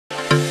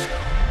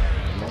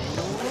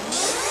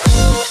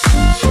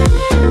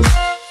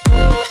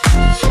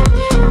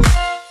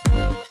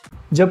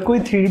जब कोई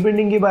 3D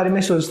printing के बारे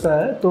में सोचता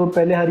है तो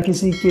पहले हर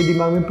किसी के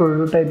दिमाग में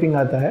प्रोटोटाइपिंग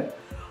आता है।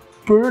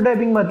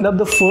 प्रोटोटाइपिंग मतलब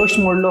the first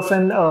model of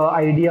an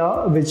idea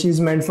which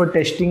is meant for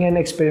testing and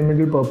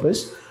experimental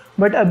purpose.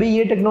 But अभी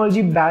ये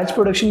टेक्नोलॉजी बैच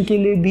प्रोडक्शन के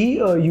लिए भी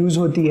यूज़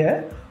होती है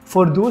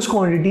फॉर दोज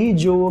क्वांटिटी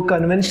जो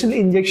कन्वेंशनल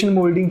इंजेक्शन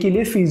मोल्डिंग के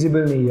लिए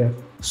फीजिबल नहीं है।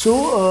 सो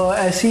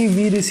ऐसी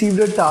we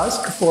received a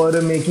task for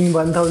making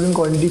 1000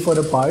 quantity for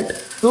a part.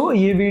 तो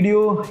ये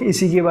वीडियो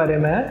इसी के बारे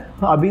में है।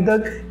 अभी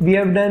तक we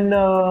have done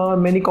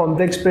many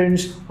complex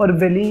prints और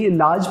वेरी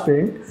लार्ज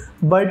प्रिंट,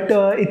 बट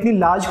इतनी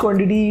लार्ज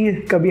क्वांटिटी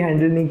कभी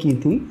हैंडल नहीं की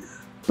थी।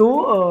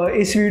 तो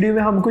इस वीडियो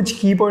में हम कुछ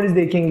की पॉइंट्स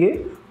देखेंगे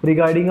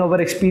regarding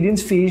our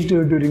experience faced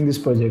during this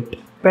project.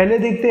 पहले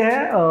देखते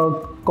हैं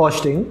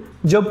कॉस्टिंग।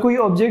 जब कोई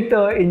ऑब्जेक्ट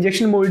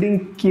इंजेक्शन मोल्डिंग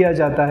किया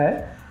जाता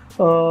है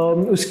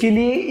उसके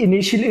लिए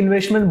इनिशियल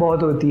इन्वेस्टमेंट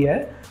बहुत होती है,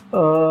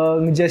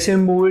 जैसे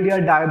मोल्ड या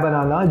डाई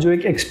बनाना जो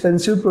एक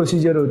एक्सपेंसिव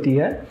प्रोसीजर होती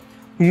है।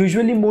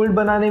 यूजुअली मोल्ड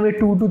बनाने में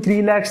 2 to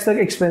 3 lakhs तक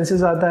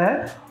एक्सपेंसेस आता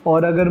है,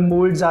 और अगर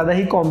मोल्ड ज़्यादा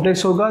ही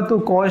कॉम्प्लेक्स होगा तो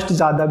कॉस्ट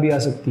ज़्यादा भी आ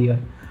सकती है।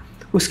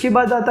 उसके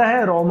बाद आता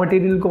है raw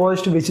material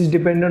cost which is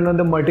dependent on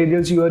the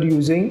materials you are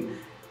using,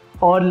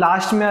 और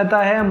लास्ट में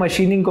आता है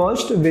machining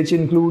cost which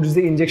includes the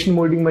injection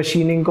moulding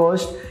machining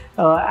cost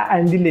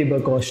and the labour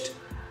cost.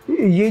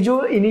 ये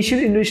जो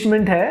इनिशियल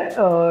इन्वेस्टमेंट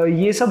है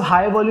ये सब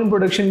हाई वॉल्यूम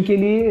प्रोडक्शन के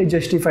लिए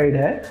जस्टिफाइड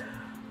है,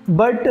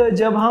 बट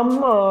जब हम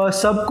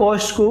सब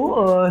कॉस्ट को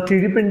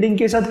 3D प्रिंटिंग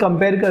के साथ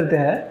कंपेयर करते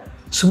हैं,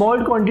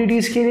 स्मॉल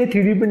क्वांटिटीज़ के लिए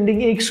 3D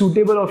प्रिंटिंग एक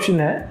सूटेबल ऑप्शन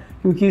है,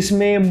 क्योंकि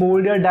इसमें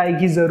मोल्ड या डाई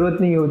की ज़रूरत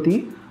नहीं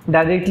होती।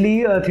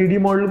 डायरेक्टली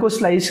 3D मॉडल को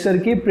स्लाइस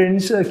करके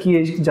प्रिंट्स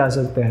किए जा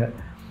सकते हैं।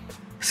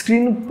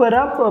 स्क्रीन पर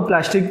आप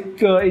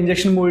प्लास्टिक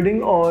इंजेक्शन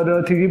मोल्डिंग और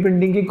 3D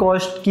प्रिंटिंग की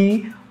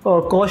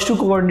कॉस्ट टू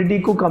क्वांटिटी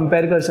को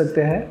कंपेयर कर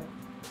सकते हैं।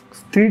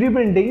 3D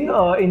प्रिंटिंग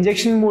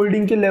इंजेक्शन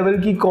मोल्डिंग के लेवल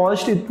की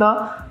कॉस्ट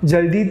इतना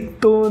जल्दी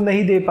तो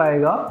नहीं दे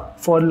पाएगा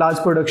for large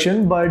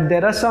production, but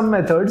there are some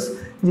methods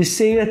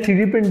जिससे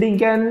 3D printing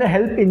can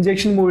help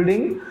injection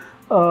moulding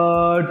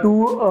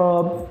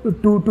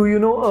to you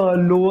know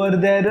lower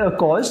there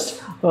cost,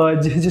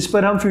 जिस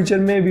पर हम फ्यूचर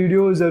में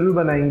वीडियो ज़रूर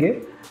बनाएंगे।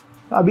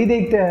 अभी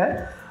देखते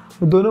हैं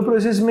दोनों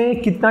प्रोसेस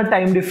में कितना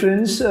टाइम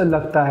डिफरेंस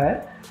लगता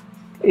है।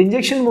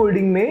 इंजेक्शन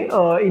मोल्डिंग में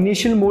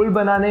इनिशियल मोल्ड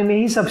बनाने में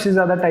ही सबसे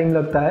ज़्यादा टाइम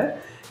लगता है,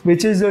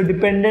 which is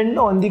dependent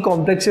on the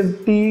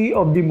complexity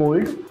of the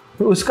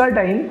mould. उसका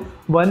टाइम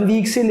 1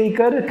 वीक से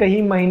लेकर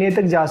कई महीने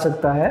तक जा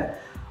सकता है,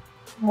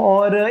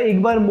 और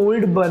एक बार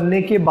मोल्ड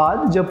बनने के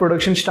बाद जब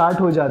प्रोडक्शन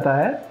स्टार्ट हो जाता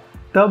है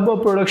तब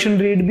प्रोडक्शन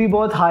रेट भी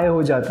बहुत हाई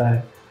हो जाता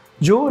है,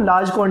 जो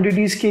लार्ज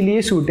क्वांटिटीज़ के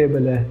लिए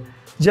सूटेबल है।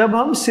 जब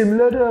हम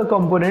सिमिलर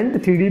कंपोनेंट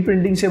 3D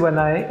प्रिंटिंग से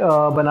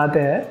बनाते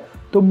हैं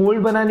तो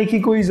मोल्ड बनाने की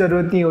कोई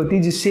ज़रूरत नहीं होती,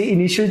 जिससे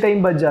इनिशियल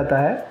टाइम बच जाता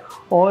है,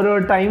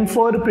 और time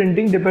for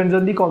printing depends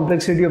on the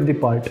complexity of the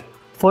part.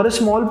 For a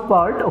small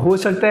part हो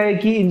सकता है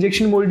कि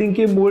इंजेक्शन मोल्डिंग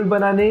के मोल्ड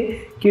बनाने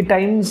के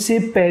टाइम से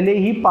पहले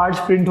ही पार्ट्स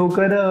प्रिंट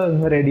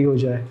होकर रेडी हो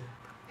जाए।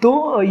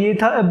 तो ये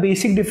था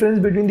basic difference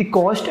between the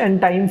cost and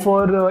time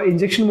for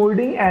injection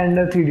moulding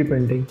and 3D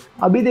printing.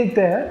 अभी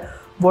देखते हैं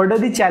what are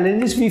the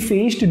challenges we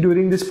faced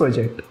during this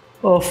project.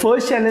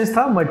 First challenge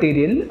था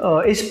मटेरियल।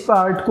 इस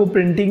पार्ट को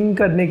प्रिंटिंग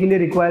करने के लिए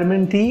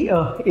रिक्वायरमेंट थी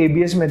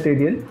ABS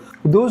material.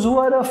 Those who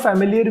are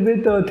familiar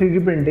with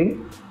 3D printing,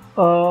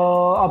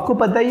 आपको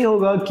पता ही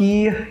होगा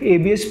कि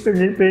ABS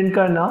प्रिंट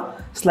करना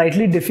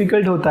स्लाइटली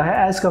डिफ़िकल्ट होता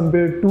है as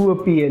compare to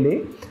PLA।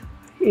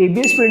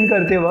 ABS print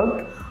करते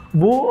वक्त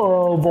वो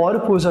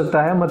वॉर्प हो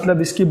सकता है,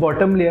 मतलब इसकी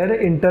बॉटम लेयर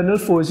इंटरनल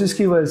फोर्सेस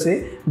की वजह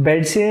से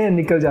बेड से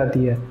निकल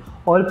जाती है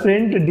और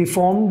प्रिंट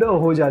डिफॉर्म्ड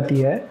हो जाती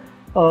है,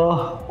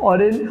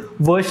 और इन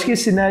वर्स्ट के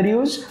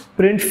सिनेरियोज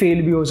प्रिंट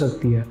फेल भी हो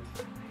सकती है।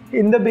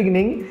 इन द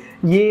बिगनिंग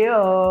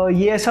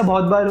ये ऐसा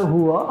बहुत बार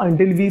हुआ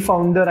until we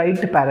found the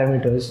right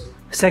parameters.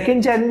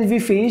 Second challenge we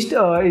faced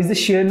is the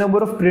sheer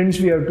number of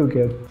prints we have to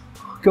give.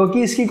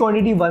 क्योंकि इसकी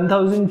क्वांटिटी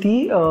 1000 थी,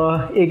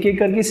 एक एक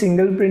करके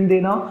सिंगल प्रिंट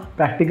देना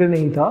प्रैक्टिकल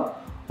नहीं था,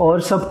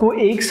 और सबको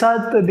एक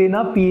साथ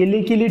देना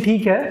PLA के लिए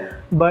ठीक है,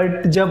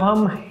 बट जब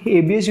हम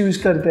ABS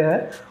यूज़ करते हैं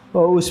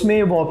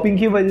उसमें वॉर्पिंग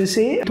की वजह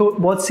से तो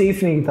बहुत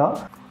सेफ़ नहीं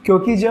था,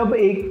 क्योंकि जब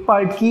एक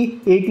पार्ट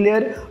की एक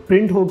लेयर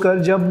प्रिंट होकर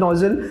जब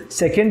नोज़ल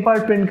सेकेंड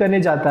पार्ट प्रिंट करने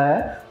जाता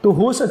है तो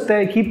हो सकता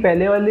है कि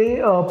पहले वाले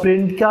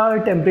प्रिंट का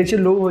टेम्परेचर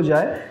लो हो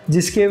जाए,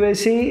 जिसके वजह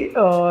से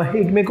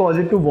इट में कॉज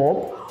इट टू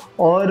वॉर्प,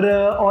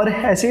 और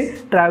ऐसे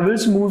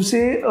ट्रैवल्स मूव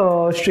से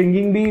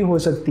स्ट्रिंगिंग भी हो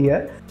सकती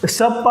है।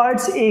 सब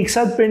पार्ट्स एक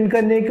साथ प्रिंट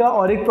करने का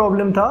और एक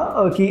प्रॉब्लम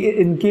था कि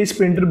इन केस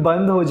प्रिंटर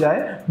बंद हो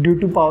जाए ड्यू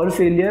टू पावर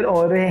फेलियर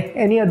और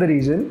एनी अदर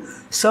रीज़न,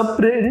 सब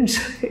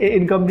प्रिंट्स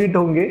इनकम्प्लीट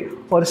होंगे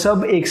और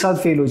सब एक साथ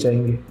फेल हो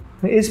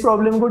जाएंगे। इस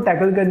प्रॉब्लम को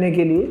टैकल करने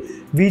के लिए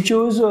we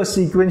chose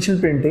sequential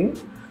printing.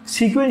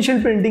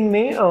 Sequential printing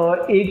में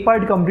एक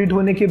पार्ट कंप्लीट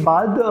होने के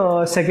बाद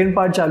सेकेंड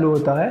पार्ट चालू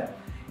होता है।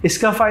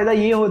 इसका फ़ायदा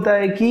ये होता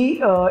है कि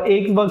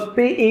एक वक्त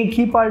पे एक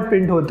ही पार्ट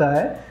प्रिंट होता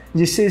है,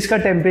 जिससे इसका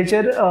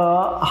टेम्परेचर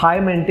हाई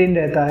मेंटेन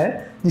रहता है,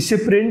 जिससे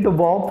प्रिंट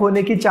वॉर्प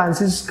होने के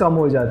चांसेस कम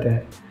हो जाते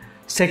हैं।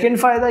 सेकेंड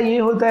फ़ायदा ये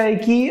होता है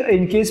कि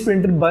इनकेस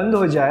प्रिंटर बंद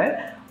हो जाए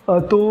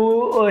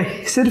तो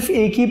सिर्फ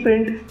एक ही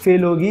प्रिंट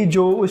फेल होगी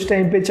जो उस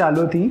टाइम पे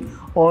चालू थी,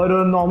 और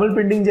नॉर्मल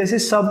प्रिंटिंग जैसे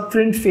सब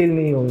प्रिंट फेल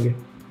नहीं होंगे।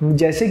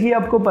 जैसे कि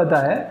आपको पता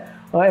है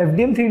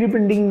FDM 3D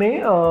प्रिंटिंग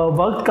में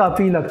वक्त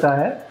काफ़ी लगता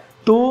है,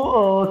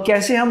 तो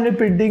कैसे हमने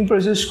प्रिंटिंग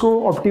प्रोसेस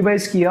को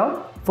ऑप्टिमाइज़ किया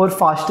for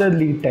faster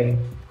lead time.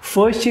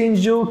 First change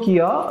जो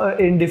किया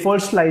इन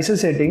डिफ़ॉल्ट स्लाइसर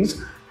सेटिंग्स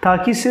था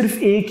कि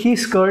सिर्फ एक ही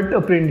स्कर्ट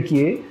प्रिंट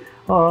किए।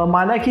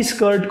 माना कि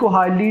स्कर्ट को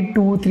हार्डली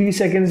 2-3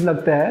 सेकेंड्स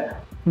लगता है,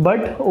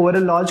 but over a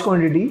large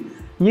quantity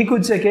ये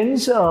कुछ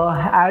सेकेंड्स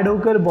ऐड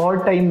होकर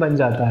बहुत टाइम बन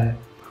जाता है।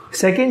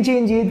 सेकेंड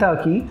चेंज ये था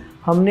कि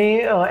हमने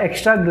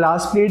एक्स्ट्रा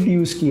ग्लास प्लेट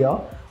यूज़ किया,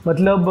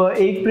 मतलब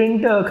एक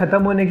प्रिंट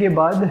ख़त्म होने के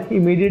बाद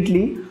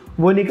इमीडिएटली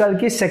वो निकाल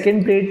के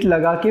सेकेंड प्लेट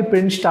लगा के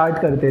प्रिंट स्टार्ट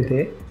करते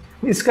थे।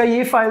 इसका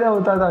ये फ़ायदा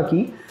होता था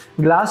कि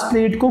ग्लास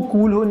प्लेट को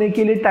कूल होने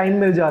के लिए टाइम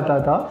मिल जाता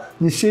था,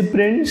 जिससे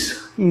प्रिंट्स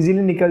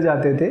इजीली निकल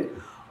जाते थे,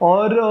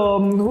 और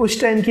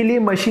उस टाइम के लिए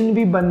मशीन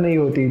भी बंद नहीं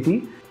होती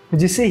थी,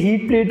 जिससे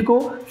हीट प्लेट को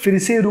फिर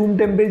से रूम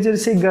टेम्परेचर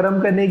से गर्म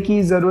करने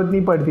की ज़रूरत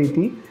नहीं पड़ती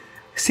थी।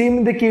 Same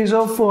in the case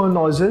of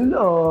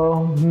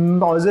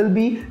nozzle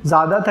भी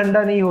ज़्यादा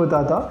ठंडा नहीं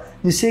होता था,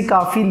 जिससे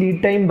काफ़ी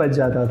लीड टाइम बच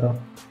जाता था।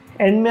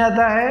 एंड में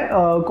आता है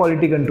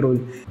क्वालिटी कंट्रोल।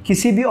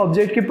 किसी भी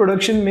ऑब्जेक्ट के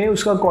प्रोडक्शन में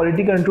उसका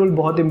क्वालिटी कंट्रोल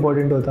बहुत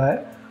इंपॉर्टेंट होता है।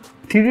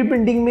 3D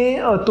प्रिंटिंग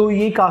में तो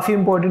ये काफ़ी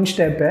इंपॉर्टेंट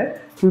स्टेप है,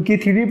 क्योंकि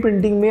 3D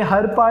प्रिंटिंग में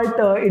हर पार्ट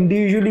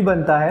इंडिविजुअली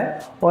बनता है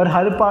और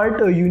हर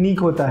पार्ट यूनिक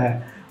होता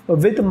है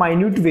with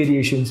minute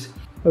variations.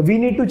 We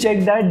need to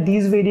check that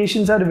these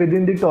variations are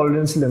within the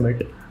tolerance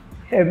limit.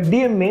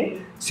 FDM में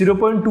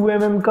 0.2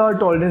 mm का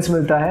टॉलरेंस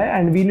मिलता है,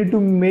 and we need to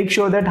make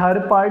sure that her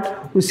part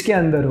उसके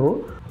अंदर हो।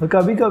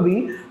 कभी कभी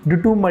ड्यू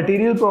टू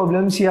मटेरियल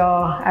प्रॉब्लम्स या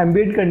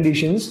एम्बिएंट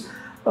कंडीशंस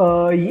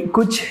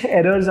कुछ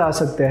एरर्स आ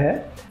सकते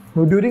हैं।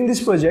 During this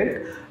project,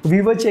 we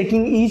were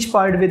checking each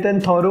part with a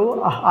thorough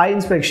eye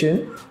inspection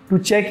to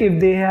check if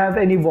they have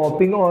any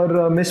warping or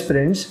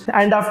misprints.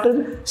 And after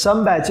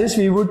some batches,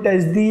 we would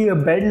test the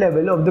bed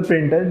level of the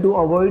printer to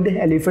avoid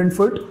elephant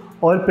foot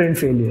or print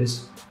failures.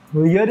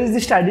 Here is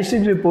the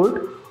statistic report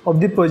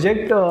of the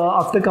project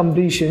after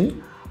completion.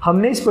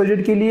 हमने इस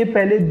project के लिए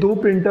पहले 2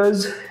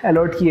 printers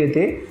allot किए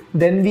थे,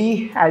 then we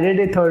added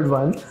a third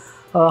one.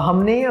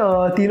 हमने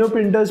तीनों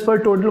printers पर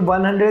टोटल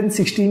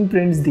 116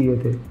 प्रिंट्स दिए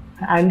थे,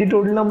 and the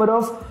total number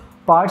of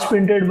parts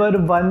printed were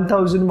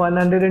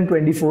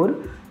 1124,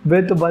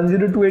 with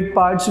 1028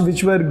 parts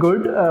which were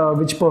good,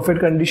 which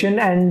perfect condition,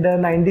 and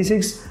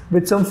 96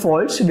 with some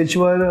faults which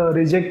were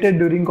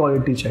rejected during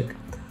quality check.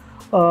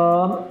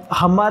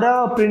 हमारा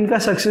print का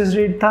success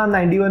rate था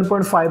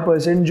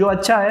 91.5%, जो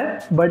अच्छा है,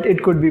 but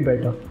it could be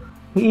better.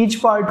 Each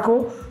part को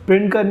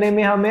print करने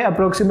में हमें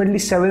अप्रोक्सीमेटली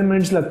 7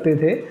 मिनट्स लगते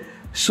थे,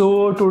 so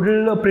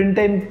total print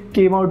time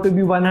came out to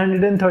be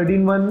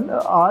 113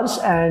 hours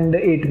and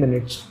 8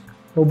 minutes.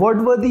 What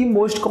were the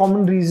most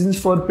common reasons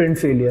for print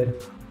failure?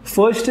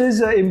 First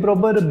is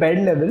improper bed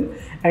level,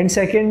 and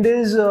second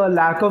is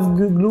lack of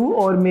glue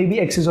or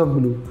maybe excess of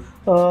glue.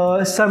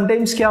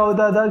 Sometimes क्या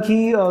होता था कि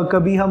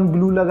कभी हम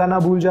glue लगाना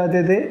भूल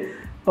जाते थे,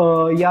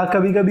 या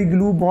कभी कभी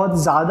ग्लू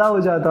बहुत ज़्यादा हो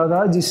जाता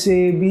था,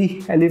 जिससे भी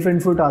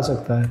एलिफेंट फुट आ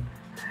सकता है।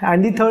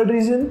 And the third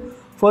reason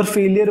for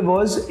failure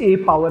was a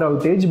power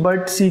outage,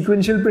 but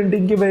sequential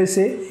printing की वजह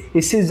से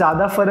इससे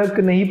ज़्यादा फ़र्क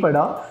नहीं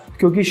पड़ा,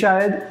 क्योंकि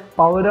शायद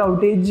पावर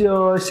आउटेज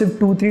सिर्फ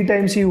 2-3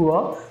 टाइम्स ही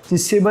हुआ,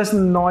 जिससे बस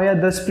 9 या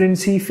 10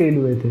 प्रिंट्स ही फेल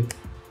हुए थे।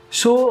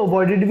 So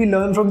what did we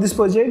learn from this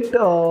project?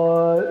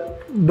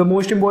 The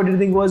most important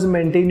thing was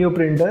maintain your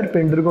printer.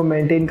 Printer को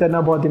मेंटेन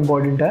करना बहुत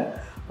इंपॉर्टेंट है।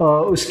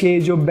 उसके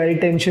जो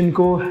बेड टेंशन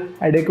को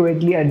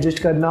एडिक्वेटली एडजस्ट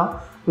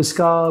करना,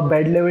 उसका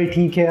बेड लेवल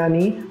ठीक है या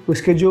नहीं,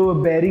 उसके जो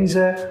बेयरिंग्स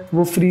है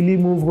वो फ्रीली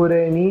मूव हो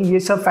रहे हैं नहीं, ये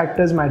सब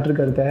फैक्टर्स मैटर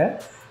करता है।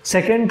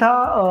 सेकेंड था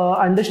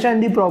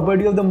understand the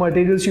property of the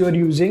materials you are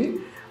using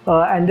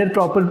and there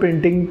proper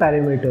printing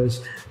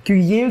parameters.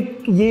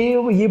 क्योंकि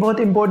ये बहुत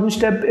इंपॉर्टेंट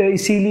स्टेप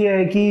इसीलिए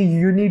है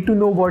कि you need to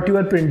know what you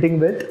are printing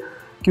with,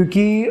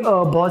 क्योंकि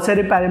बहुत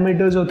सारे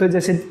पैरामीटर्स होते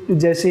हैं,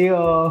 जैसे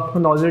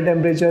nozzle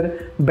temperature,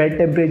 bed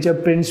temperature,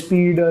 print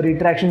speed,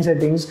 retraction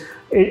settings.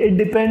 It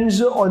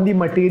depends on the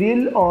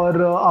material,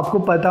 और आपको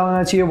पता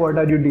होना चाहिए what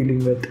are you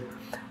dealing with.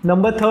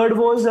 Number third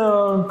was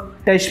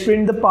test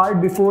print the part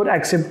before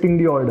accepting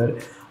the order.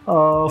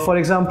 For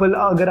example,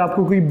 अगर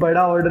आपको कोई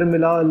बड़ा order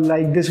मिला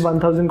like this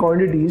 1000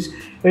 quantities,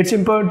 it's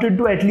important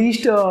to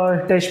at least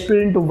test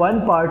print 1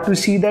 part two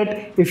see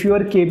that if you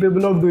are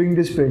capable of doing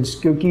this prints,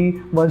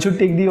 क्योंकि once you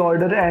take the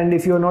order and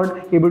if you are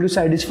not able to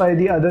satisfy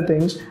the other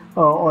things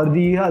और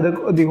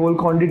the whole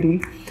quantity,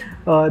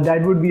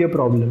 that would be a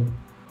problem.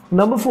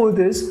 Number 4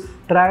 is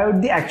try out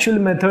the actual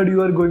method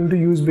you are going to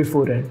use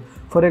beforehand.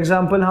 For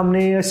example,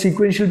 हमने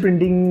sequential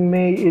printing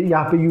में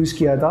यहाँ पे use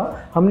किया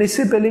था। हमने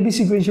इससे पहले भी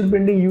सीक्वेंशियल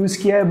प्रिंटिंग यूज़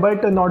किया है,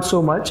 but not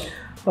so much.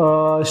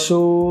 So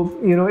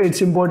you know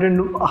it's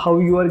important how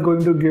you are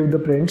going to give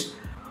the prints.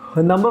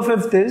 Number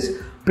 5 is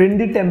print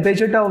the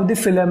temperature of the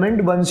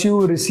filament once you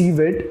receive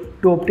it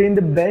to obtain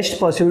the best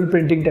possible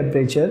printing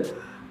temperature.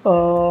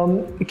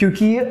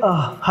 क्योंकि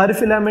हर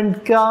filament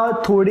का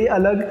थोड़े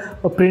अलग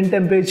print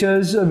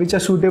temperatures which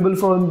are suitable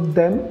for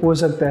them हो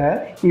सकता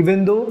है,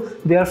 even though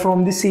they are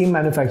from the same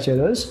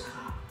manufacturers.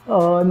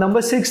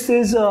 Number 6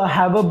 is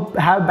have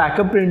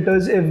backup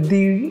printers if the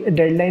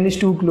deadline is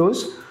too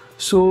close,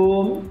 so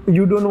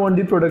you don't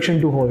want the production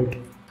to halt.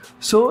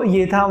 So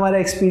ये था हमारा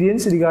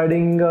experience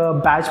regarding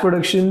batch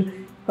production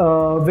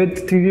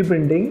with 3D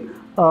printing.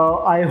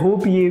 I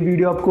hope ये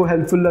video आपको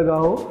helpful लगा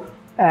हो,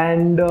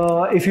 and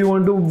if you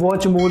want to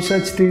watch more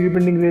such 3D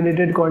printing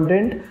related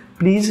content,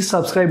 please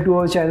subscribe to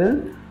our channel.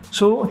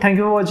 So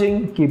thank you for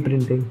watching. Keep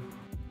printing.